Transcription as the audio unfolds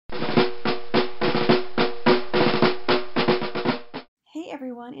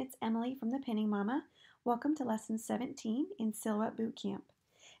everyone, it's Emily from the Pinning Mama. Welcome to Lesson 17 in Silhouette Boot Camp.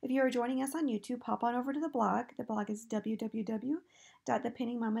 If you are joining us on YouTube, hop on over to the blog. The blog is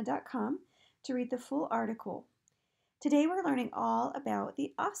www.thepinningmama.com to read the full article. Today we're learning all about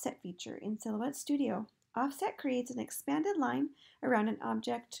the offset feature in Silhouette Studio. Offset creates an expanded line around an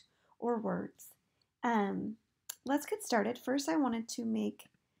object or words. Let's get started. First, I wanted to make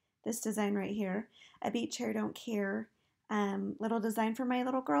this design right here, a beach chair don't care little design for my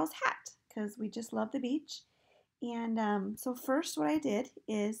little girl's hat because we just love the beach. And so first what I did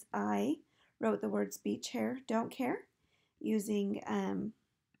is I wrote the words beach chair don't care using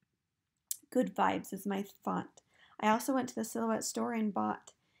Good Vibes as my font. I also went to the Silhouette store and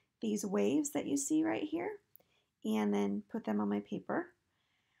bought these waves that you see right here and then put them on my paper.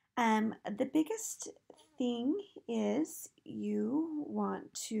 The biggest thing is you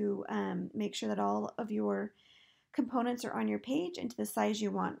want to make sure that all of your components are on your page and to the size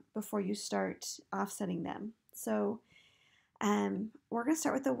you want before you start offsetting them. So we're going to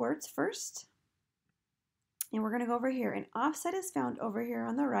start with the words first. And we're going to go over here. An offset is found over here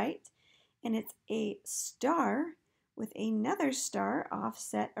on the right. And it's a star with another star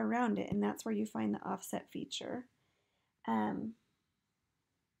offset around it. And that's where you find the offset feature. So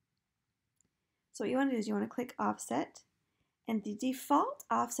what you want to do is you want to click offset. And the default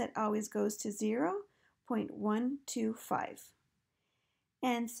offset always goes to 0.125.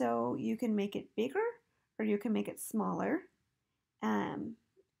 And so you can make it bigger or you can make it smaller. And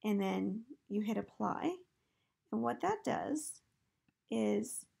then you hit apply. And what that does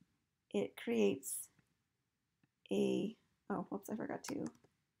is it creates a, oh, whoops, I forgot to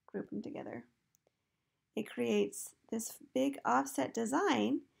group them together. It creates this big offset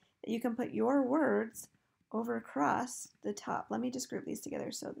design that you can put your words over across the top. Let me just group these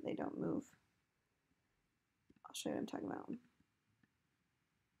together so that they don't move. I'll show you what I'm talking about.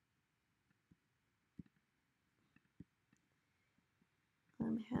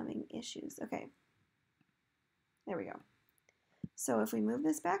 I'm having issues. Okay. There we go. So if we move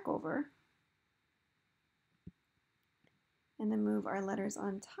this back over and then move our letters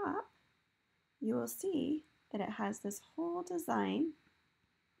on top, you will see that it has this whole design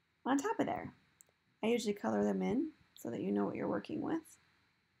on top of there. I usually color them in so that you know what you're working with.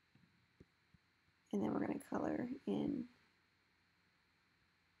 And then we're going to color in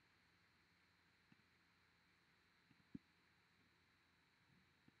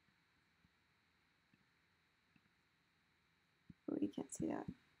oh, you can't see that.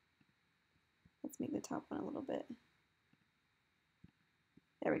 Let's make the top one a little bit.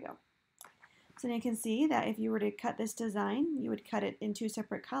 There we go. So now you can see that if you were to cut this design, you would cut it in two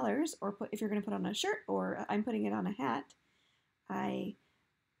separate colors, or if you're going to put on a shirt, or I'm putting it on a hat,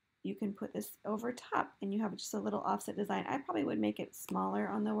 you can put this over top and you have just a little offset design. I probably would make it smaller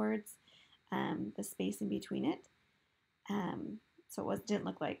on the words, the space in between it, so it didn't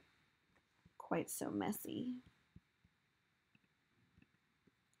look like quite so messy.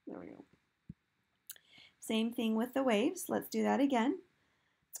 There we go. Same thing with the waves. Let's do that again.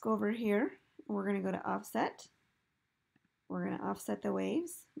 Let's go over here. We're going to go to offset. We're going to offset the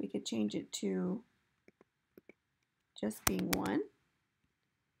waves. We could change it to just being one.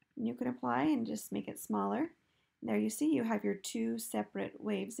 And you can apply and just make it smaller. There you see you have your two separate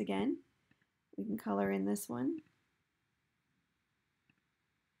waves again. We can color in this one.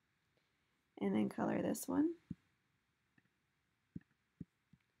 And then color this one.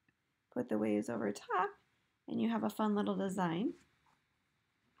 Put the waves over top and you have a fun little design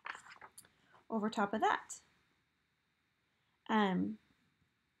over top of that.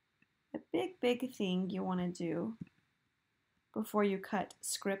 The big thing you want to do before you cut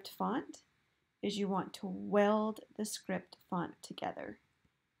script font is you want to weld the script font together.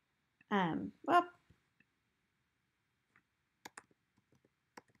 Well,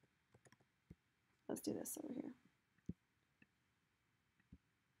 let's do this over here.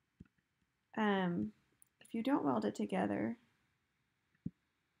 If you don't weld it together,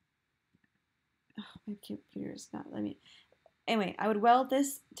 oh, my computer is not letting me. Anyway, I would weld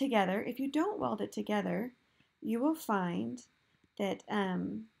this together. If you don't weld it together, you will find that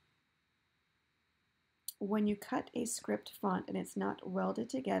when you cut a script font and it's not welded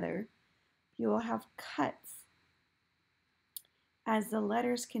together, you will have cuts as the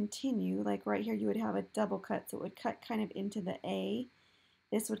letters continue. Like right here, you would have a double cut, so it would cut kind of into the A.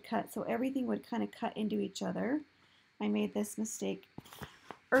 This would cut, so everything would kind of cut into each other. I made this mistake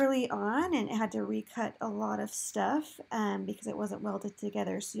early on and had to recut a lot of stuff because it wasn't welded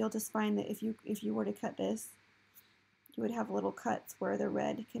together. So you'll just find that if you were to cut this, you would have little cuts where the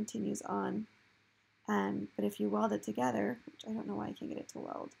red continues on But if you weld it together, which I don't know why I can't get it to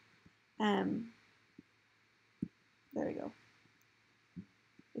weld, there we go.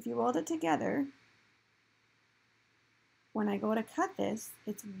 If you weld it together, when I go to cut this,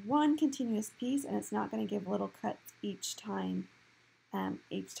 it's one continuous piece and it's not going to give little cuts each time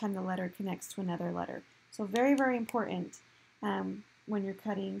the letter connects to another letter. So very, very important when you're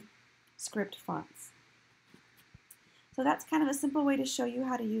cutting script fonts. So that's kind of a simple way to show you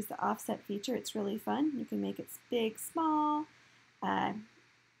how to use the offset feature. It's really fun. You can make it big, small.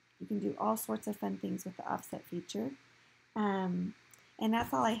 You can do all sorts of fun things with the offset feature. And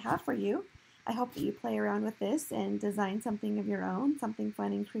that's all I have for you. I hope that you play around with this and design something of your own, something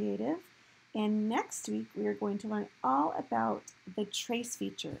fun and creative. And next week, we are going to learn all about the trace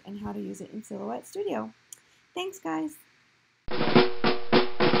feature and how to use it in Silhouette Studio. Thanks, guys.